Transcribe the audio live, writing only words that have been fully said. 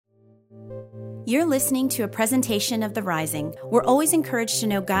You're listening to a presentation of The Rising. We're always encouraged to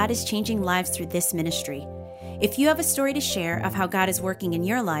know God is changing lives through this ministry. If you have a story to share of how God is working in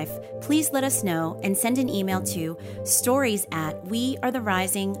your life, please let us know and send an email to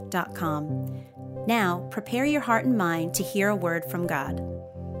stories@wearetherising.com. Now, prepare your heart and mind to hear a word from God.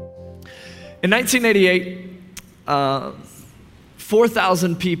 In 1988,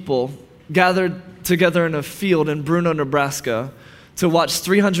 4,000 people gathered together in a field in Bruno, Nebraska, to watch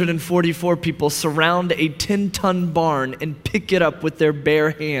 344 people surround a 10-ton barn and pick it up with their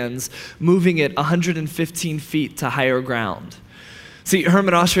bare hands, moving it 115 feet to higher ground. See,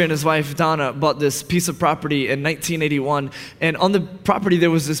 Herman Oshry and his wife, Donna, bought this piece of property in 1981, and on the property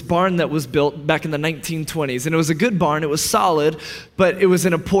there was this barn that was built back in the 1920s, and it was a good barn, it was solid, but it was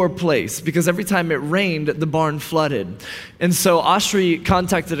in a poor place, because every time it rained, the barn flooded. And so Oshry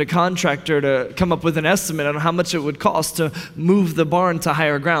contacted a contractor to come up with an estimate on how much it would cost to move the barn to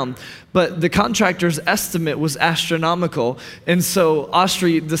higher ground. But the contractor's estimate was astronomical, and so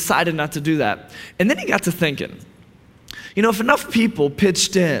Oshry decided not to do that. And then he got to thinking, you know, if enough people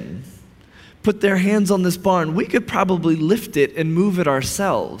pitched in, put their hands on this barn, we could probably lift it and move it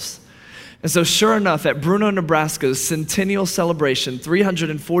ourselves. And so sure enough, at Bruno, Nebraska's centennial celebration,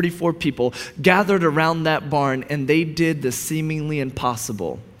 344 people gathered around that barn, and they did the seemingly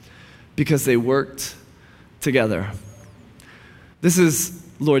impossible because they worked together. This is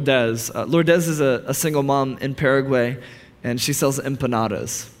Lourdes. Lourdes is a single mom in Paraguay, and she sells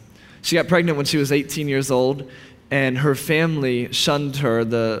empanadas. She got pregnant when she was 18 years old, and her family shunned her.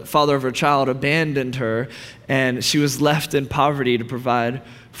 The father of her child abandoned her, and she was left in poverty to provide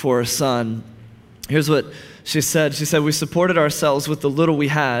for her son. Here's what she said. She said, "We supported ourselves with the little we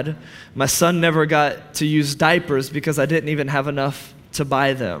had. My son never got to use diapers because I didn't even have enough to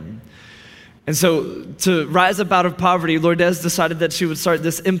buy them." And so to rise up out of poverty, Lourdes decided that she would start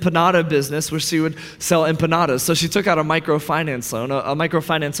this empanada business where she would sell empanadas. So she took out a microfinance loan. A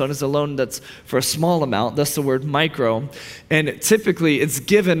microfinance loan is a loan that's for a small amount. That's the word micro. And typically it's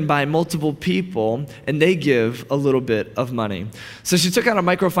given by multiple people, and they give a little bit of money. So she took out a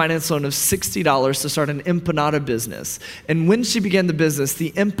microfinance loan of $60 to start an empanada business. And when she began the business,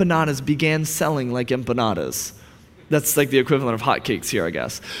 the empanadas began selling like empanadas. That's like the equivalent of hotcakes here, I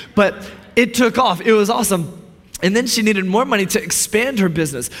guess. But it took off. It was awesome. And then she needed more money to expand her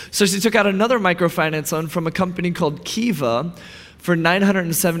business. So she took out another microfinance loan from a company called Kiva for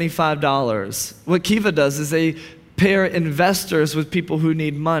 $975. What Kiva does is they pair investors with people who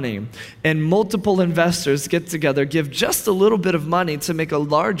need money. And multiple investors get together, give just a little bit of money to make a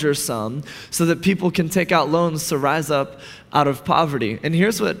larger sum so that people can take out loans to rise up out of poverty. And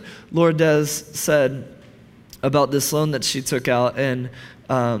here's what Lourdes said about this loan that she took out and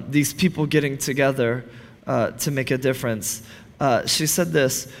these people getting together to make a difference. She said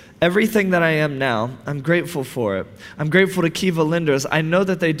this: "Everything that I am now, I'm grateful for it. I'm grateful to Kiva lenders. I know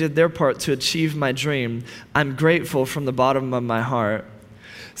that they did their part to achieve my dream. I'm grateful from the bottom of my heart."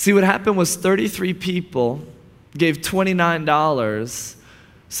 See, what happened was 33 people gave $29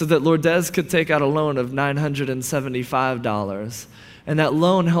 so that Lourdes could take out a loan of $975. And that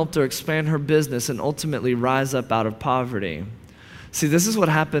loan helped her expand her business and ultimately rise up out of poverty. See, this is what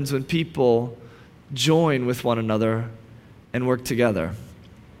happens when people join with one another and work together.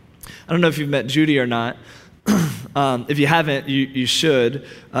 I don't know if you've met Judy or not. If you haven't, you should,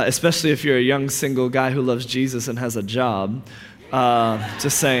 especially if you're a young single guy who loves Jesus and has a job.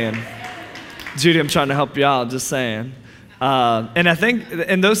 Just saying. Judy, I'm trying to help you out, just saying. And I think,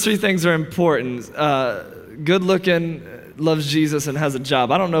 and those three things are important. Good looking, loves Jesus, and has a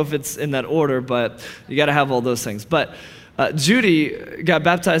job. I don't know if it's in that order, but you got to have all those things. But Judy got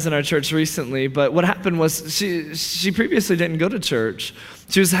baptized in our church recently, but what happened was she previously didn't go to church.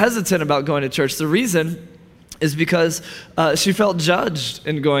 She was hesitant about going to church. The reason is because she felt judged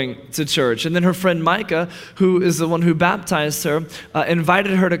in going to church. And then her friend Micah, who is the one who baptized her,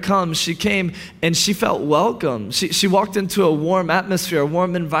 invited her to come. She came and she felt welcome. She walked into a warm atmosphere, a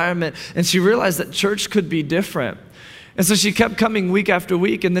warm environment, and she realized that church could be different. And so she kept coming week after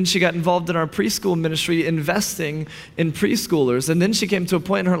week, and then she got involved in our preschool ministry, investing in preschoolers. And then she came to a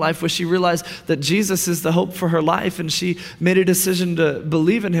point in her life where she realized that Jesus is the hope for her life, and she made a decision to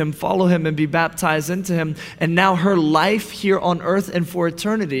believe in him, follow him, and be baptized into him. And now her life here on earth and for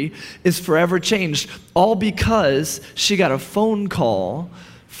eternity is forever changed, all because she got a phone call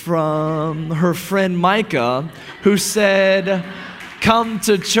from her friend Micah, who said, "Come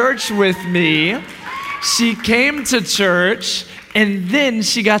to church with me." She came to church, and then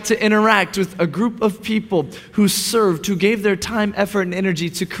she got to interact with a group of people who served, who gave their time, effort, and energy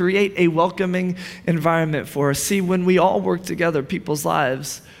to create a welcoming environment for her. See, when we all work together, people's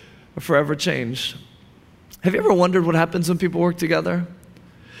lives are forever changed. Have you ever wondered what happens when people work together?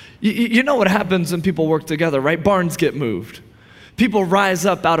 You know what happens when people work together, right? Barns get moved. People rise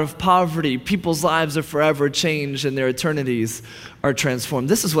up out of poverty. People's lives are forever changed and their eternities are transformed.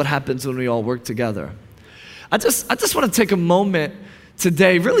 This is what happens when we all work together. I just want to take a moment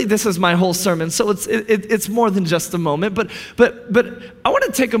today. Really, this is my whole sermon, so it's more than just a moment. But I want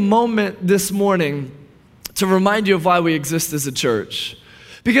to take a moment this morning to remind you of why we exist as a church.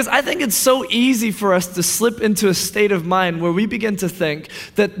 Because I think it's so easy for us to slip into a state of mind where we begin to think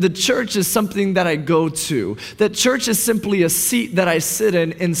that the church is something that I go to, that church is simply a seat that I sit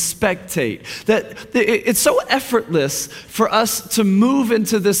in and spectate, that it's so effortless for us to move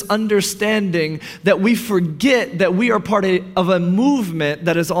into this understanding that we forget that we are part of a movement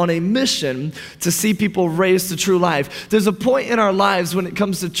that is on a mission to see people raised to true life. There's a point in our lives when it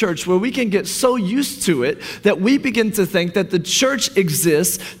comes to church where we can get so used to it that we begin to think that the church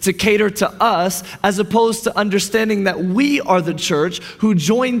exists to cater to us, as opposed to understanding that we are the church who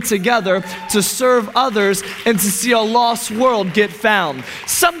join together to serve others and to see a lost world get found.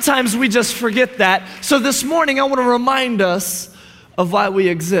 Sometimes we just forget that. So this morning I want to remind us of why we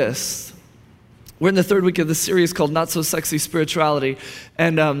exist. We're in the third week of the series called Not So Sexy Spirituality.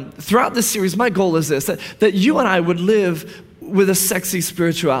 And throughout this series, my goal is this, that you and I would live with a sexy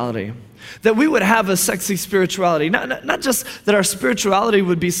spirituality. That we would have a sexy spirituality. Not just that our spirituality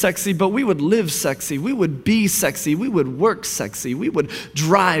would be sexy, but we would live sexy. We would be sexy. We would work sexy. We would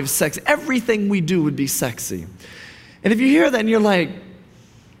drive sexy. Everything we do would be sexy. And if you hear that and you're like,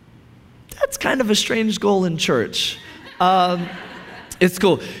 that's kind of a strange goal in church. It's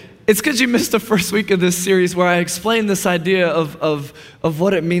cool. It's because you missed the first week of this series where I explained this idea of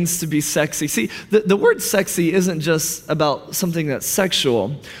what it means to be sexy. See, the word sexy isn't just about something that's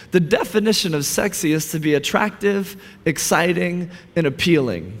sexual. The definition of sexy is to be attractive, exciting, and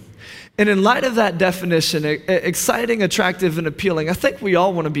appealing. And in light of that definition, exciting, attractive, and appealing, I think we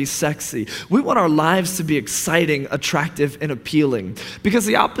all want to be sexy. We want our lives to be exciting, attractive, and appealing. Because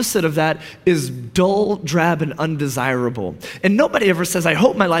the opposite of that is dull, drab, and undesirable. And nobody ever says, I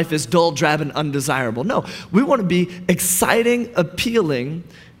hope my life is dull, drab, and undesirable. No, we want to be exciting, appealing,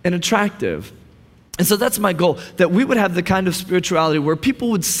 and attractive. And so that's my goal, that we would have the kind of spirituality where people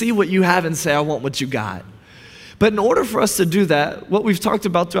would see what you have and say, I want what you got. But in order for us to do that, what we've talked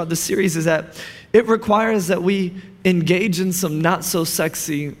about throughout the series is that it requires that we engage in some not so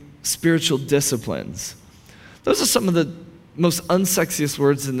sexy spiritual disciplines. Those are some of the most unsexiest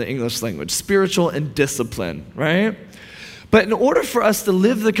words in the English language, spiritual and discipline, right? But in order for us to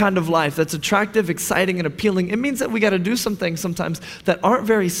live the kind of life that's attractive, exciting, and appealing, it means that we got to do some things sometimes that aren't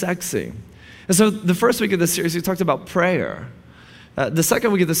very sexy. And so the first week of this series, we talked about prayer. The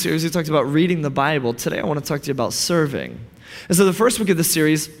second week of the series, we talked about reading the Bible. Today, I want to talk to you about serving. And so the first week of the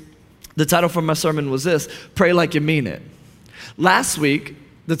series, the title for my sermon was this, Pray Like You Mean It. Last week,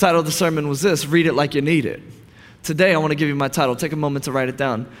 the title of the sermon was this, Read It Like You Need It. Today, I want to give you my title. Take a moment to write it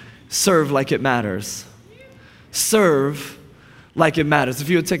down. Serve Like It Matters. Serve Like It Matters. If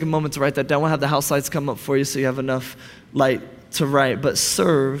you would take a moment to write that down, we'll have the house lights come up for you so you have enough light to write. But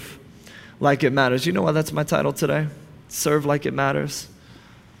serve like it matters. You know why that's my title today? Serve like it matters?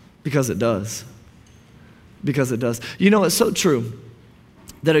 Because it does. Because it does. You know, it's so true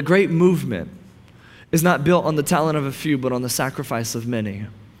that a great movement is not built on the talent of a few, but on the sacrifice of many.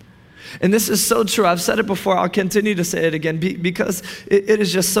 And this is so true. I've said it before. I'll continue to say it again because it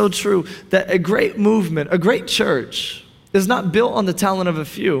is just so true that a great movement, a great church is not built on the talent of a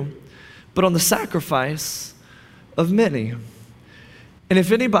few, but on the sacrifice of many. And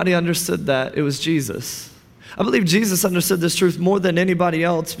if anybody understood that, it was Jesus. I believe Jesus understood this truth more than anybody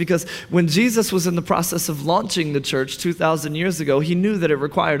else because when Jesus was in the process of launching the church 2,000 years ago, he knew that it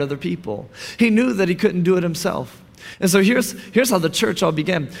required other people. He knew that he couldn't do it himself. And so here's how the church all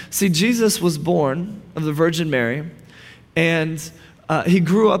began. See, Jesus was born of the Virgin Mary, and he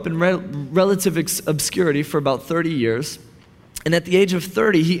grew up in relative obscurity for about 30 years. And at the age of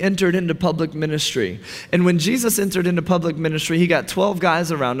 30, he entered into public ministry. And when Jesus entered into public ministry, he got 12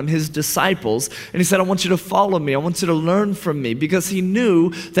 guys around him, his disciples, and he said, I want you to follow me. I want you to learn from me, because he knew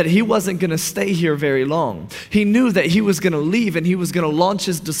that he wasn't going to stay here very long. He knew that he was going to leave and he was going to launch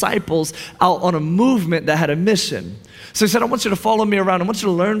his disciples out on a movement that had a mission. So he said, I want you to follow me around. I want you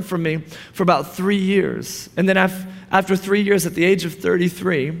to learn from me for about 3 years. And then after 3 years, at the age of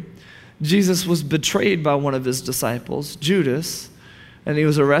 33, Jesus was betrayed by one of his disciples, Judas, and he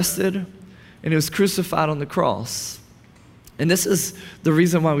was arrested and he was crucified on the cross. And this is the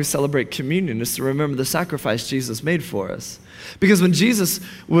reason why we celebrate communion, is to remember the sacrifice Jesus made for us. Because when Jesus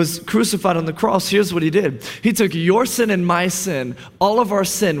was crucified on the cross, here's what he did. He took your sin and my sin, all of our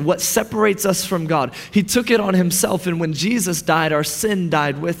sin, what separates us from God. He took it on himself, and when Jesus died, our sin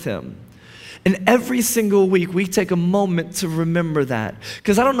died with him. And every single week, we take a moment to remember that.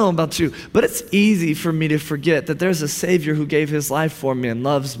 Because I don't know about you, but it's easy for me to forget that there's a Savior who gave his life for me and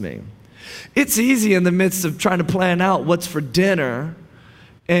loves me. It's easy in the midst of trying to plan out what's for dinner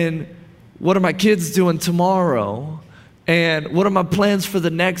and what are my kids doing tomorrow and what are my plans for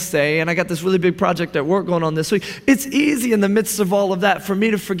the next day, and I got this really big project at work going on this week. It's easy in the midst of all of that for me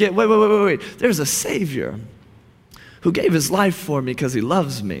to forget, wait. There's a Savior who gave his life for me because he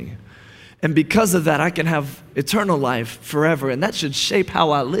loves me. And because of that, I can have eternal life forever, and that should shape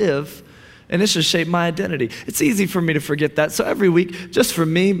how I live, and it should shape my identity. It's easy for me to forget that. So every week, just for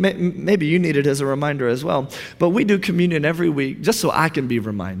me, maybe you need it as a reminder as well, but we do communion every week just so I can be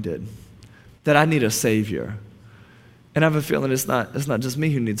reminded that I need a Savior. And I have a feeling it's not just me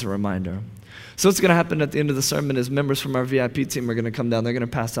who needs a reminder. So what's going to happen at the end of the sermon is members from our VIP team are going to come down. They're going to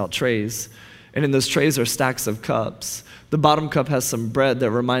pass out trays. And in those trays are stacks of cups. The bottom cup has some bread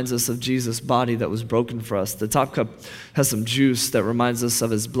that reminds us of Jesus' body that was broken for us. The top cup has some juice that reminds us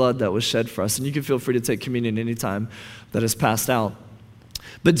of his blood that was shed for us. And you can feel free to take communion anytime that is passed out.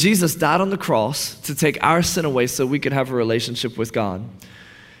 But Jesus died on the cross to take our sin away so we could have a relationship with God.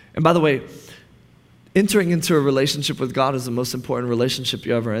 And by the way, entering into a relationship with God is the most important relationship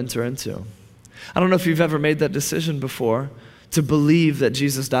you ever enter into. I don't know if you've ever made that decision before, to believe that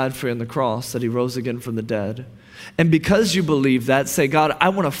Jesus died for you on the cross, that he rose again from the dead. And because you believe that, say, God, I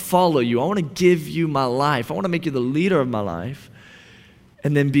want to follow you. I want to give you my life. I want to make you the leader of my life.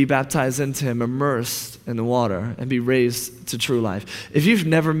 And then be baptized into him, immersed in the water, and be raised to true life. If you've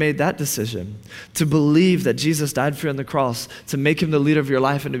never made that decision, to believe that Jesus died for you on the cross, to make him the leader of your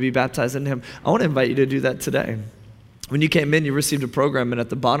life and to be baptized into him, I want to invite you to do that today. When you came in, you received a program, and at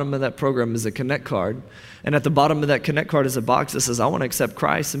the bottom of that program is a Connect card. And at the bottom of that Connect card is a box that says, I want to accept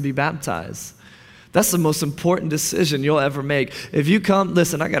Christ and be baptized. That's the most important decision you'll ever make. If you come,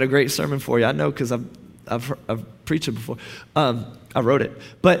 listen, I got a great sermon for you. I know because I've preached it before. I wrote it.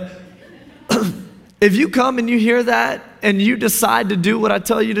 But if you come and you hear that and you decide to do what I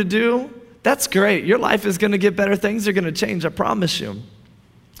tell you to do, that's great. Your life is going to get better. Things are going to change, I promise you.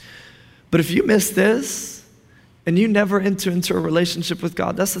 But if you miss this, and you never enter into a relationship with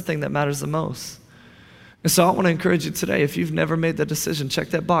God, that's the thing that matters the most. And so I want to encourage you today, if you've never made that decision, check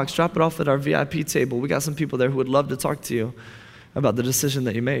that box, drop it off at our VIP table. We got some people there who would love to talk to you about the decision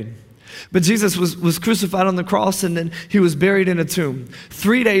that you made. But Jesus was crucified on the cross, and then he was buried in a tomb.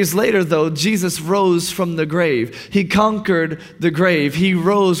 3 days later, though, Jesus rose from the grave. He conquered the grave. He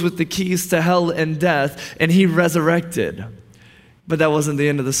rose with the keys to hell and death, and he resurrected. But that wasn't the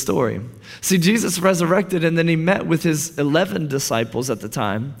end of the story. See, Jesus resurrected, and then he met with his 11 disciples at the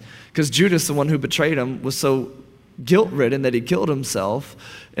time, because Judas, the one who betrayed him, was so guilt-ridden that he killed himself.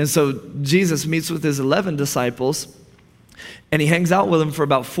 And so Jesus meets with his 11 disciples, and he hangs out with them for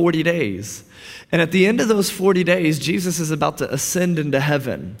about 40 days. And at the end of those 40 days, Jesus is about to ascend into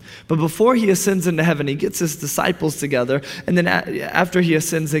heaven. But before he ascends into heaven, he gets his disciples together. And then after he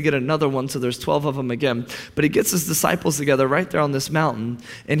ascends, they get another one. So there's 12 of them again. But he gets his disciples together right there on this mountain.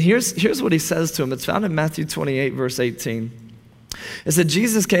 And here's what he says to them. It's found in Matthew 28, verse 18. It said,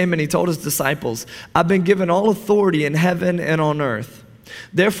 Jesus came and he told his disciples, I've been given all authority in heaven and on earth.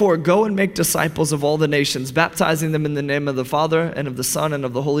 Therefore, go and make disciples of all the nations, baptizing them in the name of the Father and of the Son and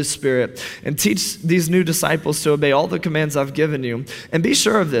of the Holy Spirit, and teach these new disciples to obey all the commands I've given you. And be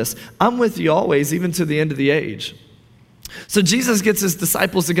sure of this, I'm with you always, even to the end of the age. So Jesus gets his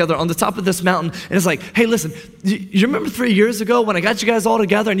disciples together on the top of this mountain, and it's like, hey, listen, you remember 3 years ago when I got you guys all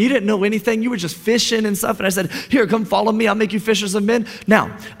together and you didn't know anything? You were just fishing and stuff, and I said, here, come follow me. I'll make you fishers of men.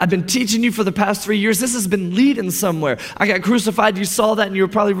 Now, I've been teaching you for the past 3 years. This has been leading somewhere. I got crucified. You saw that, and you were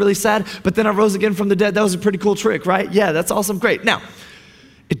probably really sad, but then I rose again from the dead. That was a pretty cool trick, right? Yeah, that's awesome. Great. Now,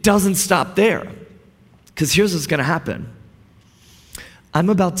 it doesn't stop there, because here's what's going to happen. I'm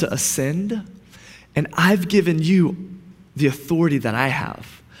about to ascend, and I've given you the authority that I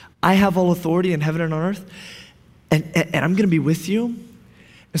have. I have all authority in heaven and on earth, and I'm going to be with you.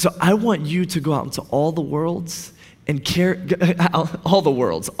 And so I want you to go out into all the worlds and care, all the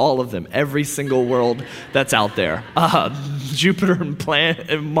worlds, all of them, every single world that's out there. Jupiter and planet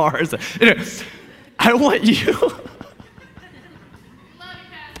and Mars. I want you.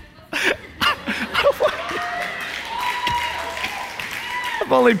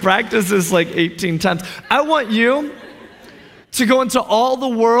 I've only practiced this like 18 times. I want you to go into all the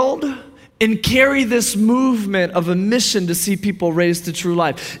world and carry this movement of a mission to see people raised to true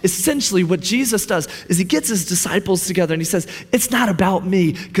life. Essentially, what Jesus does is he gets his disciples together and he says, it's not about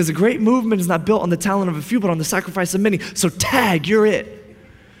me, because a great movement is not built on the talent of a few, but on the sacrifice of many. So tag, you're it.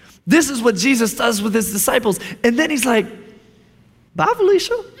 This is what Jesus does with his disciples. And then he's like, bye,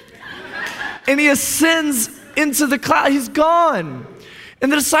 Felicia. And he ascends into the cloud. He's gone.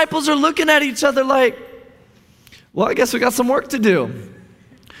 And the disciples are looking at each other like, well, I guess we got some work to do.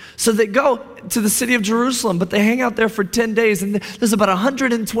 So they go to the city of Jerusalem, but they hang out there for 10 days. And there's about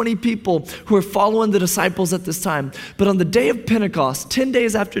 120 people who are following the disciples at this time. But on the day of Pentecost, 10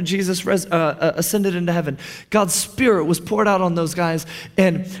 days after Jesus ascended into heaven, God's Spirit was poured out on those guys.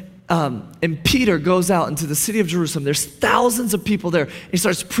 And Peter goes out into the city of Jerusalem. There's thousands of people there. He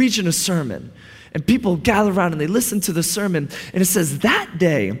starts preaching a sermon. And people gather around and they listen to the sermon. And it says that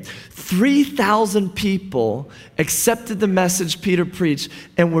day, 3,000 people accepted the message Peter preached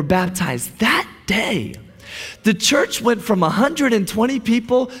and were baptized that day. The church went from 120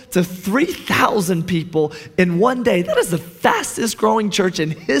 people to 3,000 people in one day. That is the fastest growing church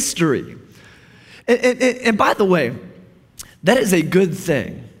in history. And by the way, that is a good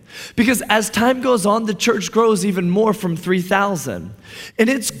thing. Because as time goes on, the church grows even more from 3,000. And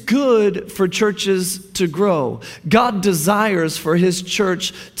it's good for churches to grow. God desires for his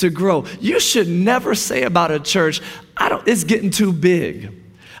church to grow. You should never say about a church, it's getting too big.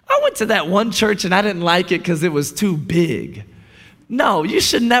 I went to that one church and I didn't like it because it was too big. No, you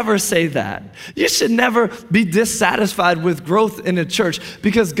should never say that. You should never be dissatisfied with growth in a church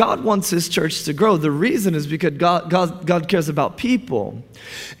because God wants his church to grow. The reason is because God cares about people.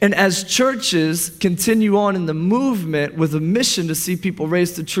 And as churches continue on in the movement with a mission to see people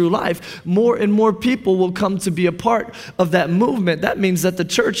raised to true life, more and more people will come to be a part of that movement. That means that the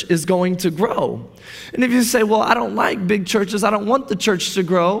church is going to grow. And if you say, well, I don't like big churches, I don't want the church to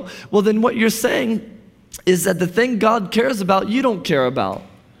grow, well, then what you're saying is that the thing God cares about, you don't care about.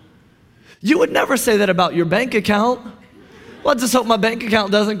 You would never say that about your bank account. Well, I just hope my bank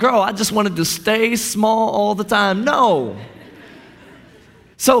account doesn't grow. I just want it to stay small all the time. No.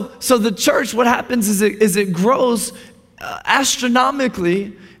 So the church, what happens is it grows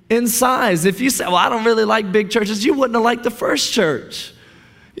astronomically in size. If you say, well, I don't really like big churches, you wouldn't have liked the first church.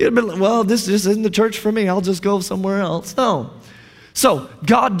 You'd have been like, well, this isn't the church for me. I'll just go somewhere else. No. So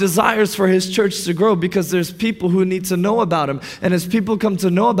God desires for his church to grow because there's people who need to know about him. And as people come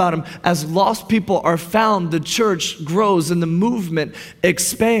to know about him, as lost people are found, the church grows and the movement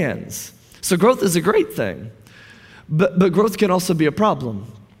expands. So growth is a great thing. But growth can also be a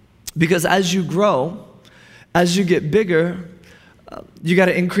problem. Because as you grow, as you get bigger, you got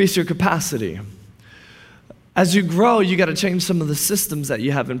to increase your capacity. As you grow, you got to change some of the systems that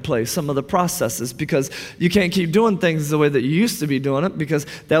you have in place, some of the processes, because you can't keep doing things the way that you used to be doing it, because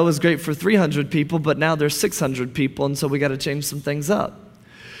that was great for 300 people, but now there's 600 people, and so we got to change some things up.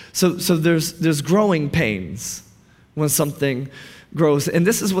 So there's growing pains when something grows, and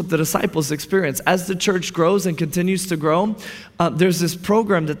this is what the disciples experience. As the church grows and continues to grow, there's this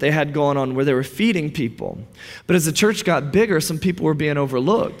program that they had going on where they were feeding people. But as the church got bigger, some people were being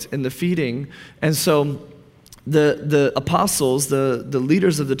overlooked in the feeding, and so the apostles, the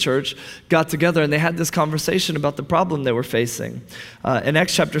leaders of the church, got together and they had this conversation about the problem they were facing. In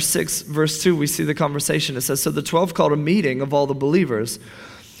Acts chapter 6, verse 2, we see the conversation. It says, so the 12 called a meeting of all the believers.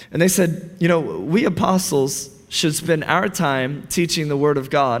 And they said, we apostles should spend our time teaching the word of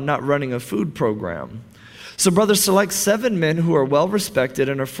God, not running a food program. So brothers, select 7 men who are well respected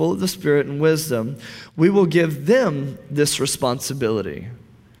and are full of the Spirit and wisdom. We will give them this responsibility.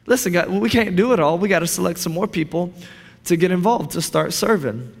 Listen, God, we can't do it all. We got to select some more people to get involved, to start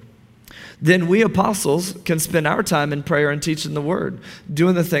serving. Then we apostles can spend our time in prayer and teaching the word,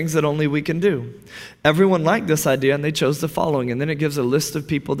 doing the things that only we can do. Everyone liked this idea and they chose the following. And then it gives a list of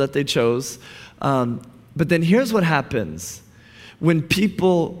people that they chose. But then here's what happens. When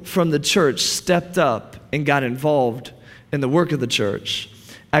people from the church stepped up and got involved in the work of the church.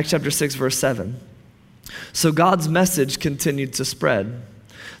 Acts chapter 6, verse 7. So God's message continued to spread.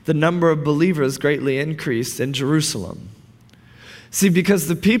 The number of believers greatly increased in Jerusalem. See, because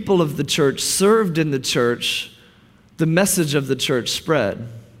the people of the church served in the church, the message of the church spread.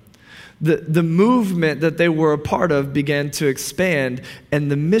 The movement that they were a part of began to expand,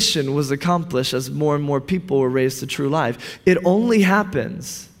 and the mission was accomplished as more and more people were raised to true life. It only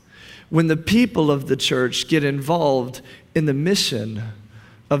happens when the people of the church get involved in the mission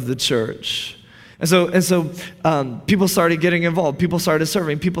of the church. And so people started getting involved. People started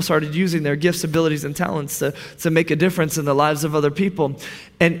serving. People started using their gifts, abilities, and talents to make a difference in the lives of other people.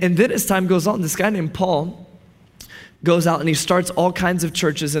 And then as time goes on, this guy named Paul, goes out and he starts all kinds of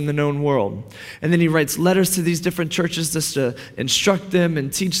churches in the known world. And then he writes letters to these different churches just to instruct them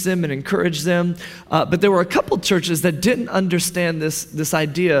and teach them and encourage them. But there were a couple churches that didn't understand this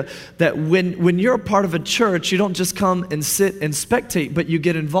idea that when you're a part of a church, you don't just come and sit and spectate, but you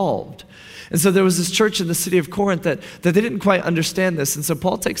get involved. And so there was this church in the city of Corinth that they didn't quite understand this. And so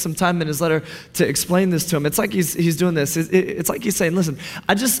Paul takes some time in his letter to explain this to them. It's like he's doing this. It's like he's saying, listen,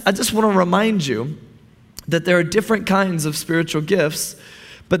 I just want to remind you that there are different kinds of spiritual gifts,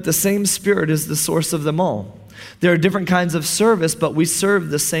 but the same Spirit is the source of them all. There are different kinds of service, but we serve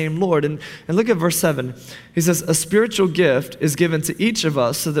the same Lord. And look at verse 7. He says, a spiritual gift is given to each of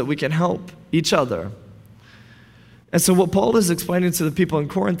us so that we can help each other. And so what Paul is explaining to the people in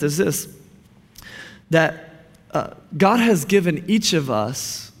Corinth is this, that God has given each of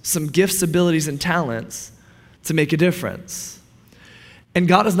us some gifts, abilities, and talents to make a difference. And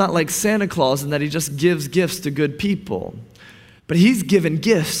God is not like Santa Claus in that he just gives gifts to good people, but he's given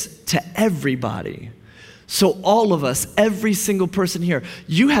gifts to everybody. So all of us, every single person here,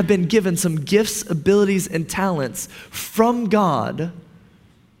 you have been given some gifts, abilities, and talents from God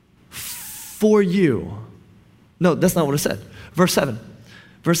for you. No, that's not what it said. Verse 7.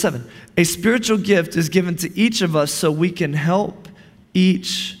 A spiritual gift is given to each of us so we can help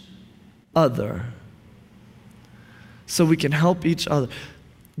each other. So we can help each other.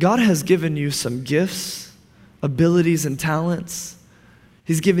 God has given you some gifts, abilities, and talents.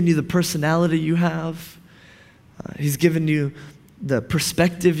 He's given you the personality you have. He's given you the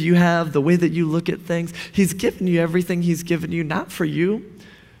perspective you have, the way that you look at things. He's given you everything he's given you, not for you,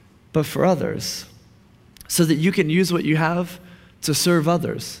 but for others, so that you can use what you have to serve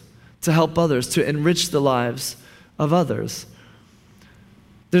others, to help others, to enrich the lives of others.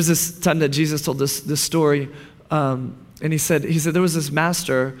 There's this time that Jesus told this story, and he said there was this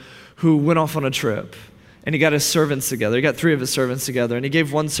master who went off on a trip, and he got his servants together. He got 3 of his servants together, and he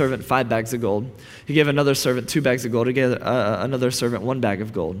gave one servant 5 bags of gold. He gave another servant 2 bags of gold. He gave another servant 1 bag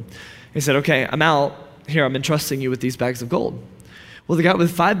of gold. He said, okay, I'm out. Here, I'm entrusting you with these bags of gold. Well, the guy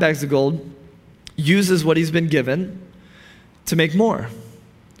with 5 bags of gold uses what he's been given to make more.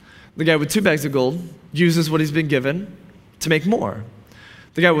 The guy with 2 bags of gold uses what he's been given to make more.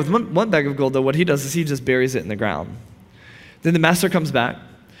 The guy with one bag of gold, though, what he does is he just buries it in the ground. Then the master comes back,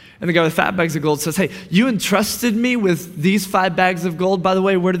 and the guy with 5 bags of gold says, hey, you entrusted me with these 5 bags of gold. By the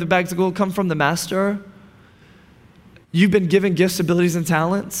way, where did the bags of gold come from? The master. You've been given gifts, abilities, and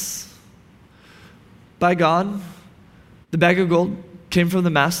talents by God. The bag of gold came from the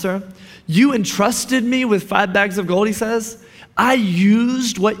master. You entrusted me with 5 bags of gold, he says. I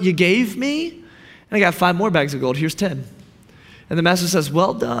used what you gave me, and I got 5 more bags of gold. Here's 10. And the master says,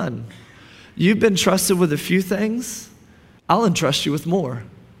 well done. You've been trusted with a few things. I'll entrust you with more.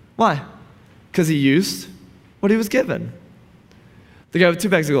 Why? Because he used what he was given. The guy with 2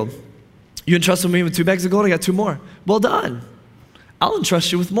 bags of gold. You entrusted me with 2 bags of gold, I got 2 more. Well done. I'll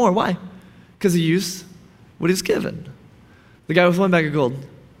entrust you with more. Why? Because he used what he was given. The guy with 1 bag of gold.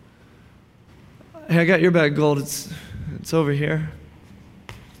 Hey, I got your bag of gold. It's over here.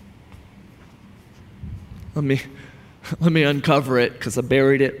 Let me uncover it because I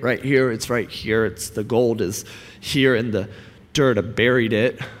buried it right here. It's right here. The gold is here in the dirt. I buried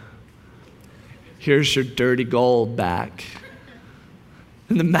it. Here's your dirty gold back.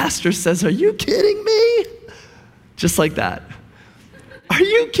 And the master says, are you kidding me? Just like that. Are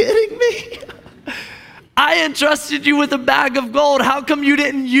you kidding me? I entrusted you with a bag of gold. How come you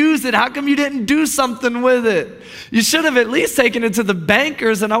didn't use it? How come you didn't do something with it? You should have at least taken it to the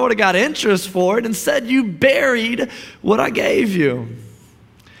bankers and I would have got interest for it. Instead, you buried what I gave you.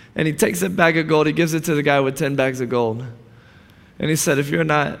 And he takes that bag of gold. He gives it to the guy with 10 bags of gold. And he said, if you're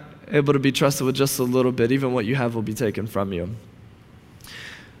not able to be trusted with just a little bit, even what you have will be taken from you.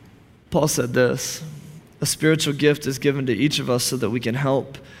 Paul said this, a spiritual gift is given to each of us so that we can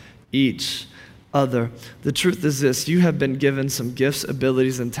help each other. The truth is this, you have been given some gifts,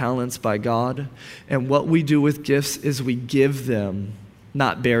 abilities, and talents by God, and what we do with gifts is we give them,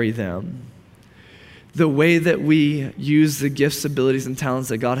 not bury them. The way that we use the gifts, abilities, and talents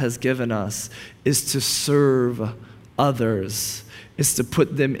that God has given us is to serve others, is to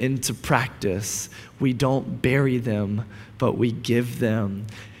put them into practice. We don't bury them, but we give them.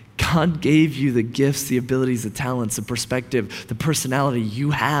 God gave you the gifts, the abilities, the talents, the perspective, the personality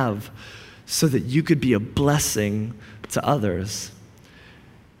you have so that you could be a blessing to others.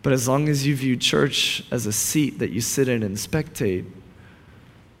 But as long as you view church as a seat that you sit in and spectate,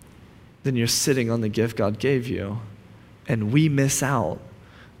 then you're sitting on the gift God gave you. And we miss out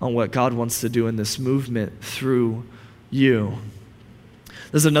on what God wants to do in this movement through you.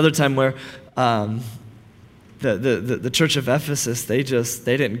 There's another time where the church of Ephesus, they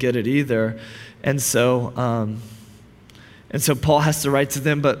didn't get it either. And so Paul has to write to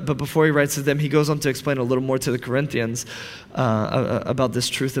them, but before he writes to them, he goes on to explain a little more to the Corinthians about this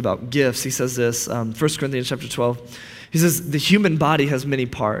truth about gifts. He says this, 1 Corinthians chapter 12. He says, the human body has many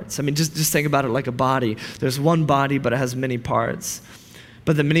parts. I mean, just think about it like a body. There's one body, but it has many parts.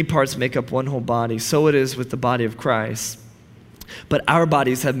 But the many parts make up one whole body. So it is with the body of Christ. But our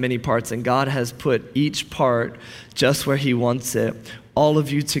bodies have many parts, and God has put each part just where he wants it. All of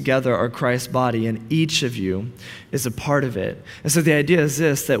you together are Christ's body, and each of you is a part of it. And so the idea is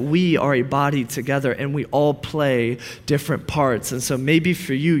this, that we are a body together, and we all play different parts. And so maybe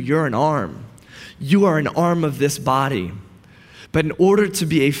for you, you're an arm. You are an arm of this body. But in order to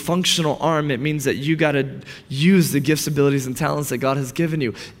be a functional arm, it means that you got to use the gifts, abilities, and talents that God has given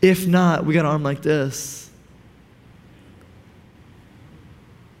you. If not, we got an arm like this.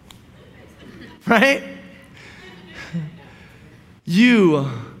 Right? You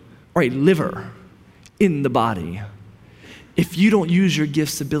are a liver in the body. If you don't use your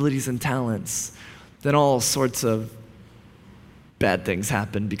gifts, abilities, and talents, then all sorts of bad things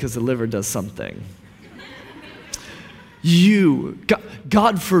happen because the liver does something.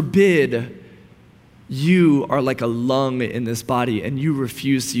 God forbid, you are like a lung in this body and you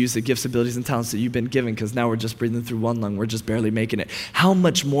refuse to use the gifts, abilities, and talents that you've been given because now we're just breathing through one lung. We're just barely making it. How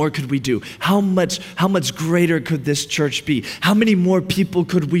much more could we do? How much greater could this church be? How many more people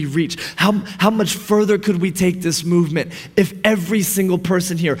could we reach? How much further could we take this movement if every single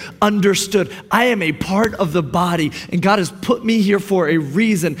person here understood, I am a part of the body and God has put me here for a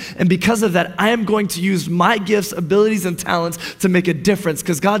reason, and because of that, I am going to use my gifts, abilities, and talents to make a difference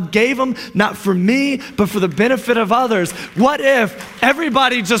because God gave them not for me, but for the benefit of others. What if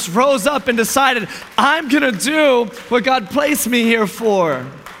everybody just rose up and decided, I'm going to do what God placed me here for?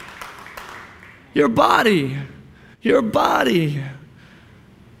 Your body. Your body.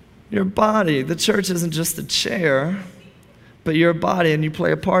 Your body. The church isn't just a chair, but your body, and you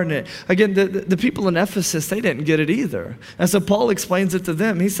play a part in it. Again, the people in Ephesus, they didn't get it either. And so Paul explains it to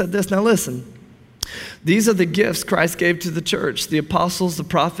them. He said this, now listen. These are the gifts Christ gave to the church, the apostles, the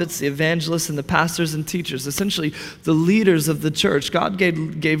prophets, the evangelists, and the pastors and teachers, essentially the leaders of the church. God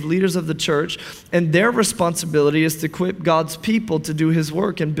gave leaders of the church, and their responsibility is to equip God's people to do his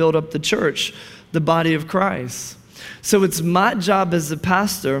work and build up the church, the body of Christ. So it's my job as a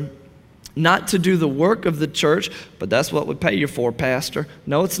pastor not to do the work of the church, but that's what we pay you for, pastor.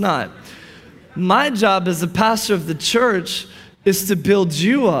 No, it's not. My job as a pastor of the church is to build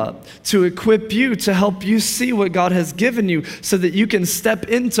you up, to equip you, to help you see what God has given you so that you can step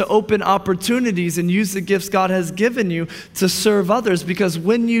into open opportunities and use the gifts God has given you to serve others. Because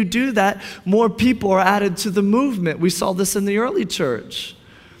when you do that, more people are added to the movement. We saw this in the early church.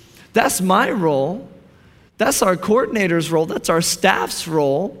 That's my role. That's our coordinator's role. That's our staff's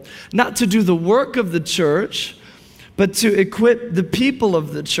role, not to do the work of the church, but to equip the people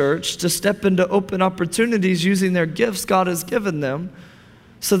of the church to step into open opportunities using their gifts God has given them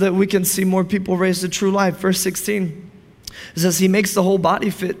so that we can see more people raised to true life. Verse 16, it says, he makes the whole body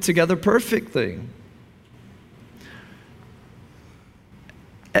fit together perfectly.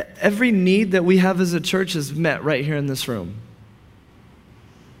 Every need that we have as a church is met right here in this room.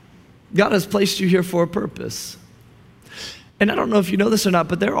 God has placed you here for a purpose. And I don't know if you know this or not,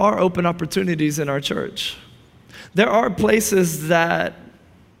 but there are open opportunities in our church. There are places that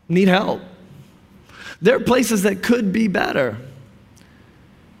need help. There are places that could be better.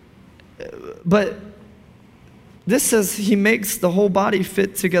 But this says he makes the whole body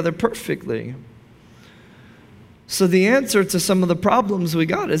fit together perfectly. So the answer to some of the problems we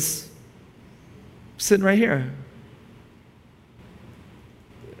got is sitting right here.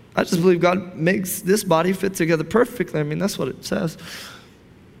 I just believe God makes this body fit together perfectly. I mean, that's what it says.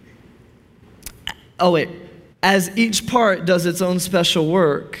 Oh, wait. As each part does its own special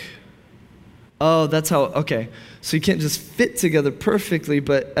work. Oh, that's how, okay. So you can't just fit together perfectly,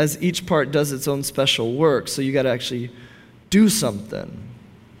 but as each part does its own special work. So you got to actually do something.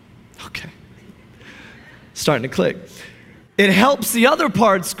 Okay. Starting to click. It helps the other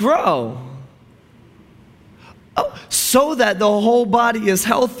parts grow. Oh, so that the whole body is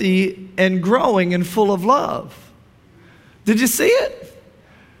healthy and growing and full of love. Did you see it?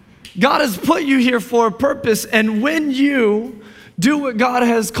 God has put you here for a purpose, and when you do what God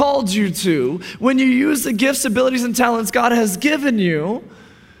has called you to, when you use the gifts, abilities, and talents God has given you,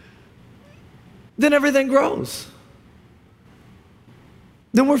 then everything grows.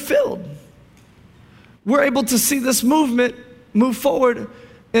 Then we're filled. We're able to see this movement move forward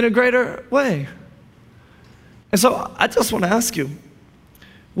in a greater way. And so I just want to ask you,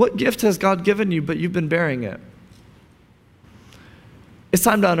 what gift has God given you, but you've been bearing it? It's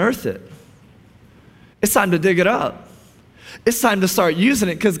time to unearth it. It's time to dig it up. It's time to start using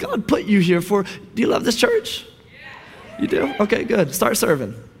it because God put you here for, do you love this church? You do? Okay, good. Start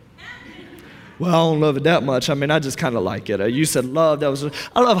serving. Well, I don't love it that much. I mean, I just kind of like it. You said love.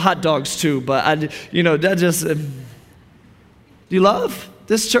 I love hot dogs too, but do you love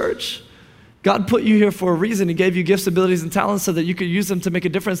this church? God put you here for a reason. He gave you gifts, abilities, and talents so that you could use them to make a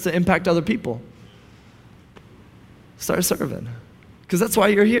difference, to impact other people. Start serving. Because that's why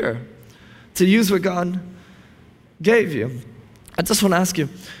you're here, to use what God gave you. I just want to ask you,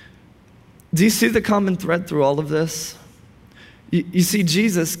 do you see the common thread through all of this? You see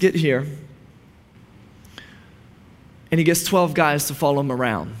Jesus get here, and he gets 12 guys to follow him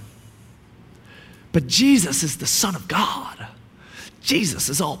around. But Jesus is the Son of God. Jesus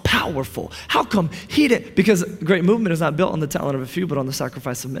is all powerful. How come he didn't? Because a great movement is not built on the talent of a few, but on the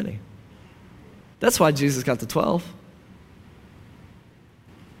sacrifice of many. That's why Jesus got the 12.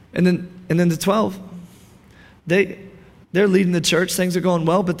 And then the 12, they're leading the church. Things are going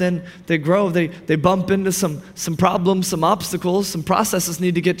well, but then they grow. They bump into some problems, some obstacles, some processes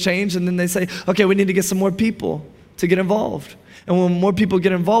need to get changed. And then they say, okay, we need to get some more people to get involved. And when more people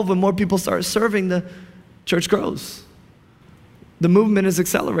get involved, when more people start serving, the church grows. The movement is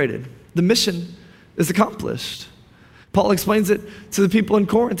accelerated. The mission is accomplished. Paul explains it to the people in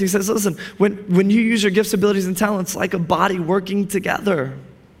Corinth. He says, listen, when you use your gifts, abilities, and talents like a body working together,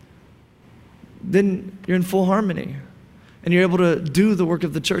 then you're in full harmony. And you're able to do the work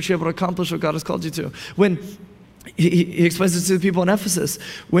of the church. You're able to accomplish what God has called you to. When he explains it to the people in Ephesus,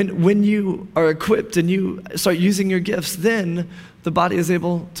 when you are equipped and you start using your gifts, then the body is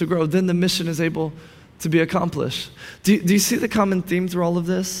able to grow. Then the mission is able to be accomplished. Do you see the common theme through all of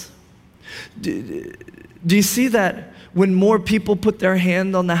this? Do you see that when more people put their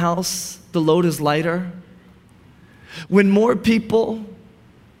hand on the house, the load is lighter? When more people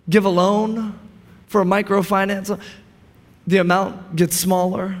give a loan for a microfinance, the amount gets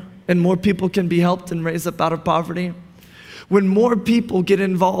smaller and more people can be helped and raised up out of poverty. When more people get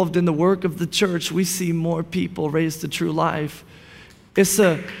involved in the work of the church, we see more people raised to true life. It's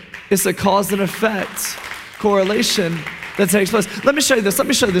a cause and effect correlation that takes place. Let me show you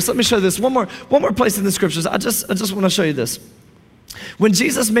this. One more place in the scriptures. I just want to show you this. When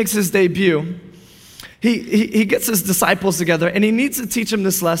Jesus makes his debut, he gets his disciples together, and he needs to teach them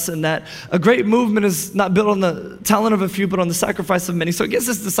this lesson that a great movement is not built on the talent of a few, but on the sacrifice of many. So he gets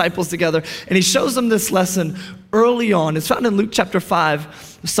his disciples together, and he shows them this lesson early on. It's found in Luke chapter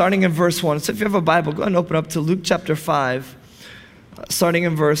 5, starting in verse 1. So if you have a Bible, go ahead and open up to Luke chapter 5, starting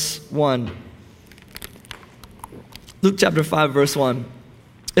in verse 1. Luke chapter 5, verse 1.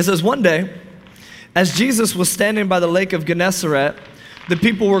 It says, one day, as Jesus was standing by the lake of Gennesaret, the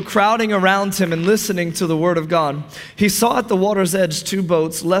people were crowding around him and listening to the word of God. He saw at the water's edge 2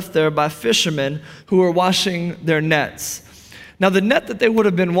 boats left there by fishermen who were washing their nets. Now, the net that they would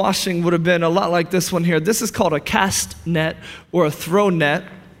have been washing would have been a lot like this one here. This is called a cast net or a throw net.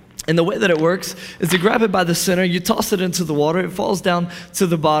 And the way that it works is you grab it by the center, you toss it into the water, it falls down to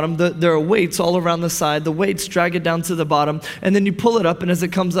the bottom. There are weights all around the side. The weights drag it down to the bottom, and then you pull it up, and as it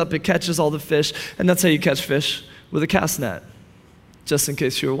comes up, it catches all the fish. And that's how you catch fish, with a cast net, just in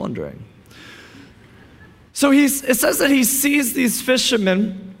case you were wondering. So it says that he sees these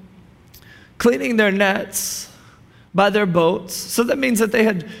fishermen cleaning their nets by their boats. So that means that they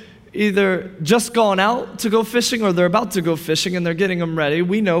had either just gone out to go fishing or they're about to go fishing and they're getting them ready.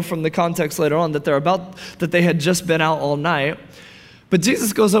 We know from the context later on that they had just been out all night. But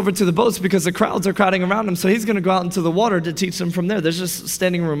Jesus goes over to the boats because the crowds are crowding around him, so he's going to go out into the water to teach them from there. There's just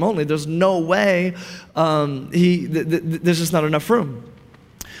standing room only. There's no way, there's just not enough room.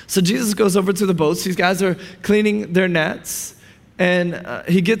 So Jesus goes over to the boats. These guys are cleaning their nets, and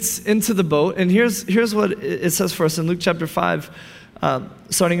he gets into the boat. And here's what it says for us in Luke chapter 5,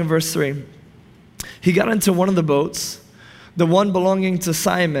 starting in verse 3. He got into one of the boats, the one belonging to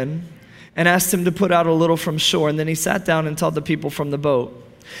Simon, and asked him to put out a little from shore. And then he sat down and taught the people from the boat.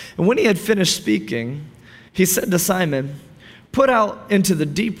 And when he had finished speaking, he said to Simon, "Put out into the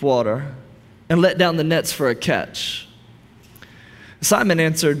deep water and let down the nets for a catch." Simon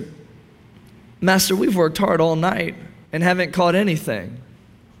answered, "Master, we've worked hard all night and haven't caught anything."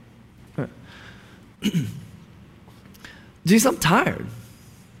 Jesus, I'm tired.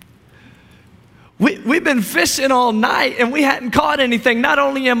 We've been fishing all night and we hadn't caught anything. Not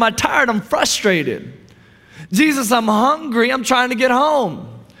only am I tired, I'm frustrated. Jesus, I'm hungry. I'm trying to get home.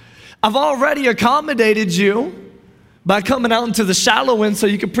 I've already accommodated you by coming out into the shallow end so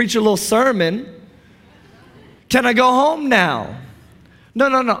you can preach a little sermon. Can I go home now? No,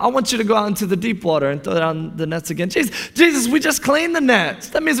 I want you to go out into the deep water and throw down the nets again. Jesus, we just cleaned the nets.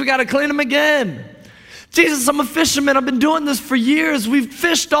 That means we got to clean them again. Jesus, I'm a fisherman. I've been doing this for years. We've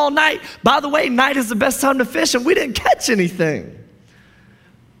fished all night. By the way, night is the best time to fish, and we didn't catch anything.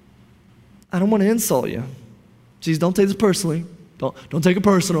 I don't want to insult you. Jesus, don't take this personally. Don't take it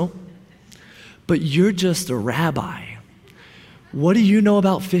personal. But you're just a rabbi. What do you know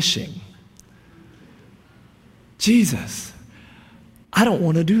about fishing? Jesus, I don't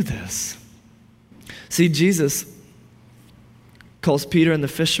want to do this. See, Jesus calls Peter and the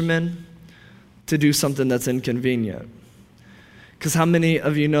fishermen to do something that's inconvenient. Because how many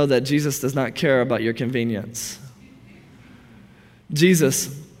of you know that Jesus does not care about your convenience?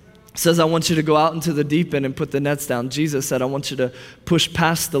 Jesus says, I want you to go out into the deep end and put the nets down. Jesus said, I want you to push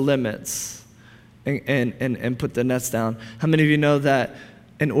past the limits and put the nets down. How many of you know that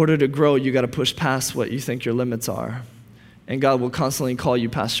in order to grow, you got to push past what you think your limits are? And God will constantly call you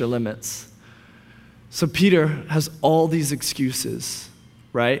past your limits. So Peter has all these excuses,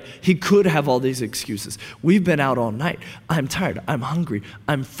 right? He could have all these excuses. We've been out all night. I'm tired. I'm hungry.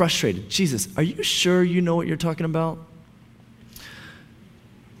 I'm frustrated. Jesus, are you sure you know what you're talking about?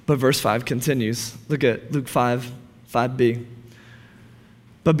 But verse 5 continues. Look at Luke 5b.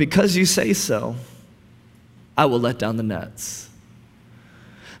 But because you say so, I will let down the nets.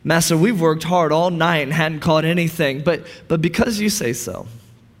 Master, we've worked hard all night and hadn't caught anything, but because you say so,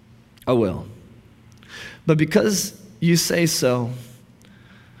 I will. But because you say so,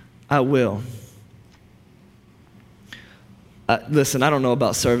 I will. Listen, I don't know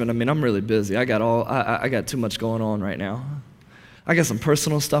about serving. I mean, I'm really busy. I got too much going on right now. I got some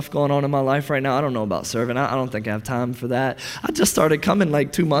personal stuff going on in my life right now. I don't know about serving. I don't think I have time for that. I just started coming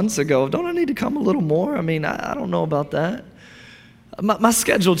like 2 months ago. Don't I need to come a little more? I mean, I don't know about that. My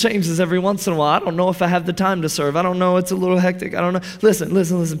schedule changes every once in a while. I don't know if I have the time to serve. I don't know. It's a little hectic. I don't know.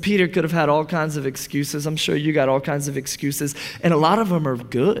 Listen. Peter could have had all kinds of excuses. I'm sure you got all kinds of excuses, and a lot of them are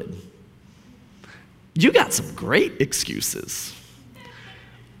good. You got some great excuses.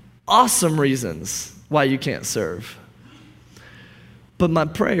 Awesome reasons why you can't serve. But my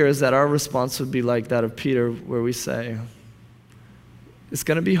prayer is that our response would be like that of Peter, where we say, it's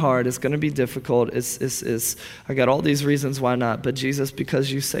going to be hard. It's going to be difficult. I got all these reasons why not. But Jesus,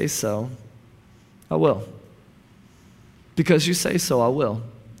 because you say so, I will. Because you say so, I will.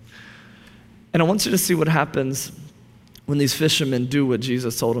 And I want you to see what happens when these fishermen do what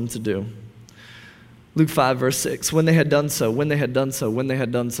Jesus told them to do. Luke 5, verse 6. When they had done so, when they had done so, when they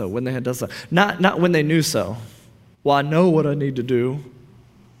had done so, when they had done so. Not when they knew so. Well, I know what I need to do.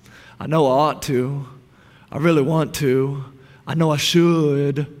 I know I ought to. I really want to. I know I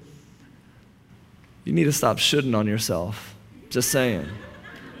should. You need to stop shoulding on yourself. Just saying.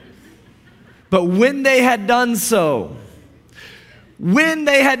 But when they had done so, when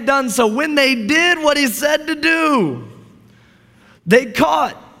they did what he said to do, they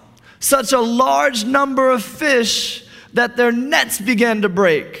caught such a large number of fish that their nets began to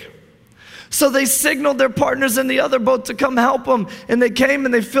break. So they signaled their partners in the other boat to come help them, and they came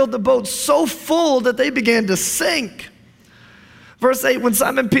and they filled the boat so full that they began to sink. Verse 8, when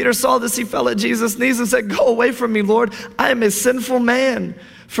Simon Peter saw this, he fell at Jesus' knees and said, "Go away from me, Lord. I am a sinful man."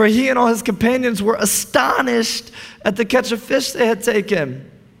 For he and all his companions were astonished at the catch of fish they had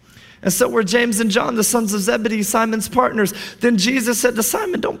taken. And so were James and John, the sons of Zebedee, Simon's partners. Then Jesus said to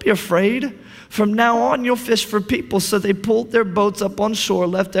Simon, "Don't be afraid. From now on, you'll fish for people." So they pulled their boats up on shore,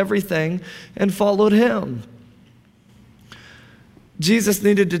 left everything, and followed him. Jesus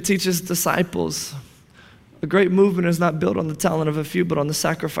needed to teach his disciples. A great movement is not built on the talent of a few, but on the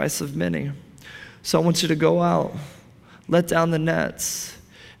sacrifice of many. So I want you to go out, let down the nets,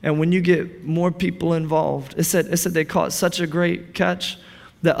 and when you get more people involved, it said they caught such a great catch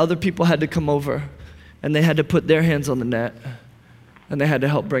that other people had to come over, and they had to put their hands on the net, and they had to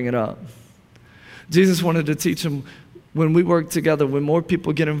help bring it up. Jesus wanted to teach them, when we work together, when more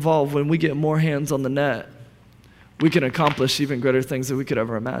people get involved, when we get more hands on the net, we can accomplish even greater things than we could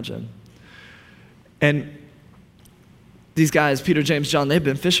ever imagine. And these guys, Peter, James, John, they've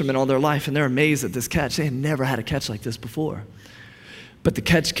been fishermen all their life, and they're amazed at this catch. They had never had a catch like this before. But the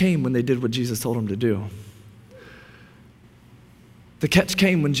catch came when they did what Jesus told them to do. The catch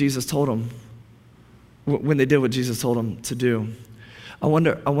came when Jesus told them, when they did what Jesus told them to do. I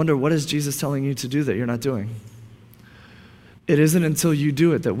wonder, what is Jesus telling you to do that you're not doing? It isn't until you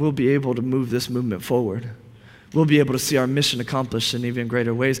do it that we'll be able to move this movement forward. We'll be able to see our mission accomplished in even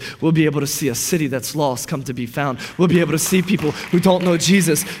greater ways. We'll be able to see a city that's lost come to be found. We'll be able to see people who don't know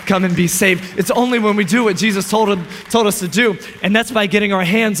Jesus come and be saved. It's only when we do what Jesus told us to do, and that's by getting our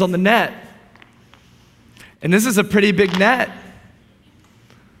hands on the net. And this is a pretty big net.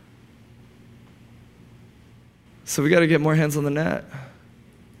 So we got to get more hands on the net.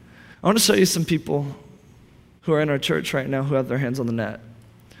 I want to show you some people who are in our church right now who have their hands on the net,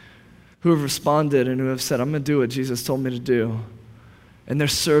 who have responded and who have said, I'm going to do what Jesus told me to do. And they're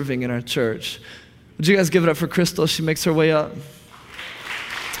serving in our church. Would you guys give it up for Crystal? She makes her way up.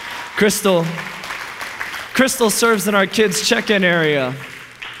 Crystal serves in our kids' check-in area.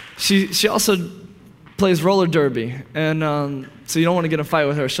 She also plays roller derby. And so you don't want to get in a fight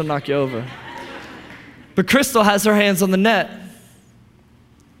with her. She'll knock you over. But Crystal has her hands on the net.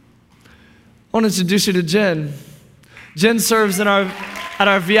 I want to introduce you to Jen. Jen serves at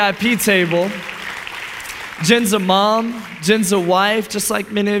our VIP table. Jen's a mom. Jen's a wife, just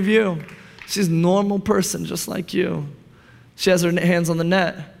like many of you. She's a normal person, just like you. She has her hands on the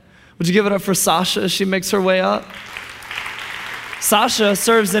net. Would you give it up for Sasha as she makes her way up? Sasha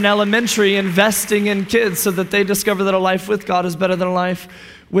serves in elementary, investing in kids so that they discover that a life with God is better than a life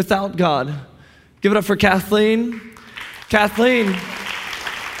without God. Give it up for Kathleen. Kathleen's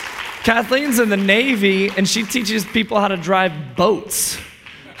in the Navy, and she teaches people how to drive boats.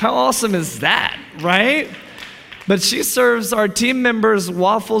 How awesome is that, right? But she serves our team members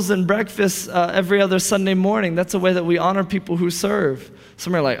waffles and breakfast every other Sunday morning. That's a way that we honor people who serve.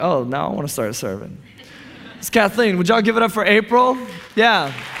 Some are like, oh, now I want to start serving. It's Kathleen. Would y'all give it up for April?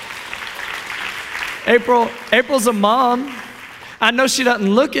 Yeah. April's a mom. I know she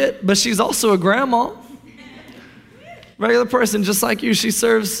doesn't look it, but she's also a grandma. Regular person, just like you. She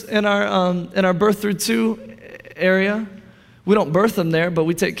serves in our birth through 2 area. We don't birth them there, but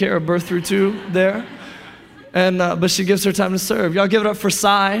we take care of birth through 2 there. And but she gives her time to serve. Y'all give it up for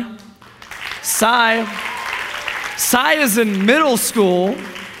Sai. Sai is in middle school,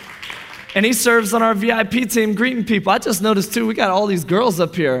 and he serves on our VIP team greeting people. I just noticed too, we got all these girls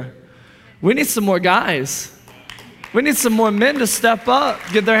up here. We need some more guys. We need some more men to step up,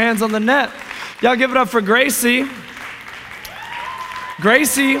 get their hands on the net. Y'all give it up for Gracie.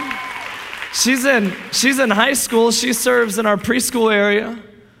 Gracie, she's in high school. She serves in our preschool area.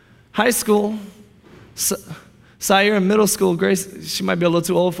 High school. Sai, you're in middle school. Grace, she might be a little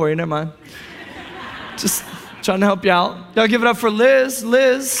too old for you. Never mind. Just trying to help you out. Y'all give it up for Liz.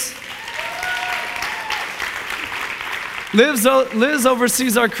 Liz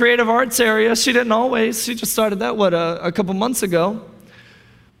oversees our creative arts area. She didn't always. She just started that, a couple months ago.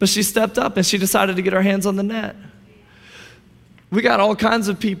 But she stepped up and she decided to get her hands on the net. We got all kinds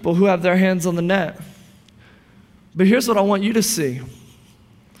of people who have their hands on the net. But here's what I want you to see.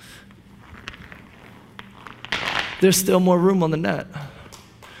 There's still more room on the net.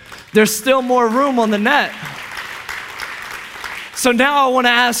 There's still more room on the net. So now I want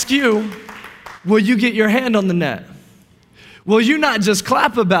to ask you, will you get your hand on the net? Will you not just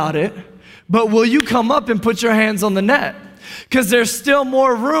clap about it, but will you come up and put your hands on the net? Because there's still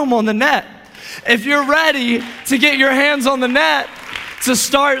more room on the net. If you're ready to get your hands on the net, to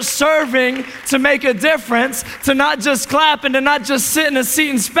start serving, to make a difference, to not just clap and to not just sit in a seat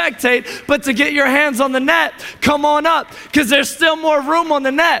and spectate, but to get your hands on the net, come on up, because there's still more room on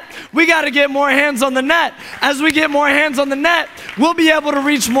the net. We got to get more hands on the net. As we get more hands on the net, we'll be able to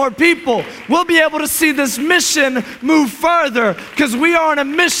reach more people. We'll be able to see this mission move further, because we are on a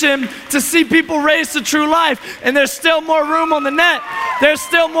mission to see people raised to true life, and there's still more room on the net. There's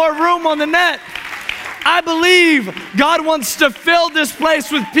still more room on the net. I believe God wants to fill this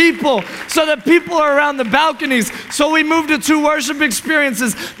place with people so that people are around the balconies. So we move to 2 worship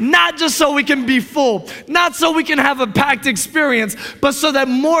experiences, not just so we can be full, not so we can have a packed experience, but so that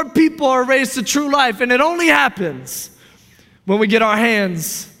more people are raised to true life. And it only happens when we get our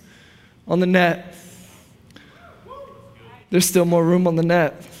hands on the net. There's still more room on the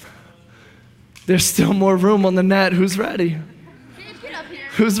net. There's still more room on the net. Who's ready?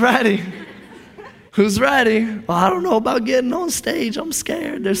 Who's ready? Who's ready? Well, I don't know about getting on stage. I'm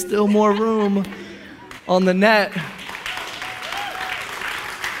scared. There's still more room on the net.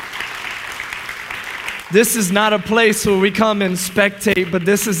 This is not a place where we come and spectate, but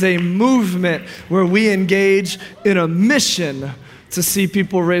this is a movement where we engage in a mission to see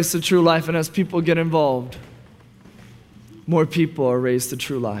people raised to true life. And as people get involved, more people are raised to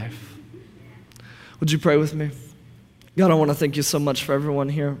true life. Would you pray with me? God, I want to thank you so much for everyone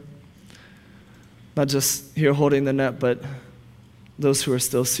here. Not just here holding the net, but those who are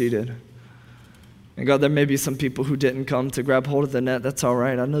still seated. And God, there may be some people who didn't come to grab hold of the net. That's all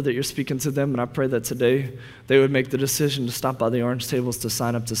right. I know that you're speaking to them, and I pray that today they would make the decision to stop by the orange tables, to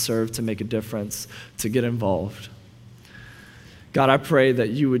sign up to serve, to make a difference, to get involved. God, I pray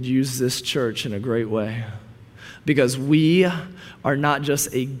that you would use this church in a great way. Because we are not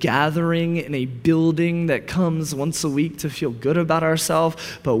just a gathering in a building that comes once a week to feel good about ourselves,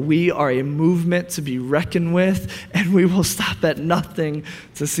 but we are a movement to be reckoned with, and we will stop at nothing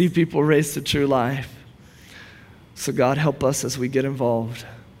to see people raised to true life. So God, help us as we get involved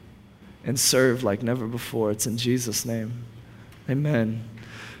and serve like never before. It's in Jesus' name. Amen.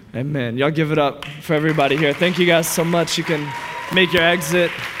 Amen. Y'all give it up for everybody here. Thank you guys so much. You can make your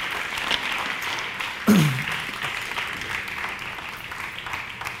exit.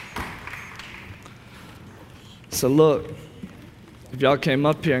 So look, if y'all came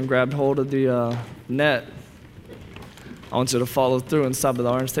up here and grabbed hold of the net, I want you to follow through and stop at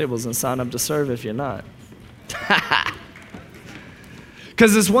the orange tables and sign up to serve if you're not.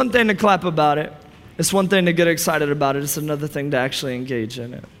 Because it's one thing to clap about it. It's one thing to get excited about it. It's another thing to actually engage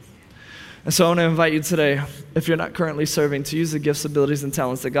in it. And so I want to invite you today, if you're not currently serving, to use the gifts, abilities, and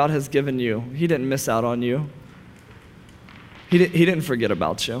talents that God has given you. He didn't miss out on you. He didn't forget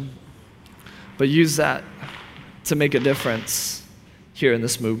about you. But use that to make a difference here in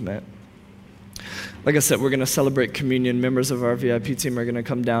this movement. Like I said, we're going to celebrate communion. Members of our VIP team are going to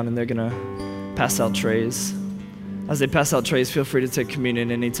come down and they're going to pass out trays. As they pass out trays, feel free to take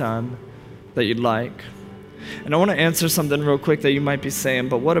communion anytime that you'd like. And I want to answer something real quick that you might be saying,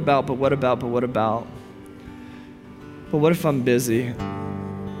 but what about? But what if I'm busy?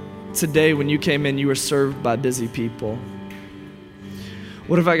 Today, when you came in, you were served by busy people.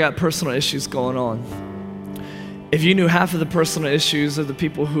 What if I got personal issues going on? If you knew half of the personal issues of the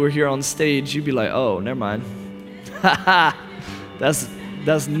people who are here on stage, you'd be like, oh, never mind. That's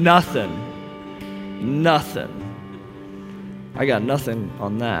nothing. I got nothing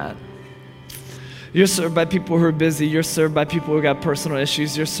on that. You're served by people who are busy. You're served by people who got personal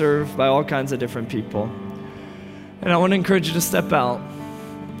issues. You're served by all kinds of different people. And I want to encourage you to step out,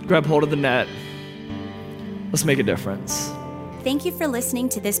 grab hold of the net. Let's make a difference. Thank you for listening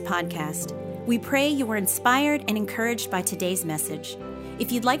to this podcast. We pray you were inspired and encouraged by today's message.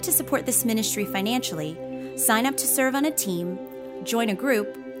 If you'd like to support this ministry financially, sign up to serve on a team, join a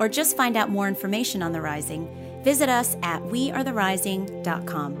group, or just find out more information on The Rising, visit us at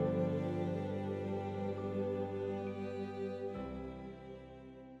wearetherising.com.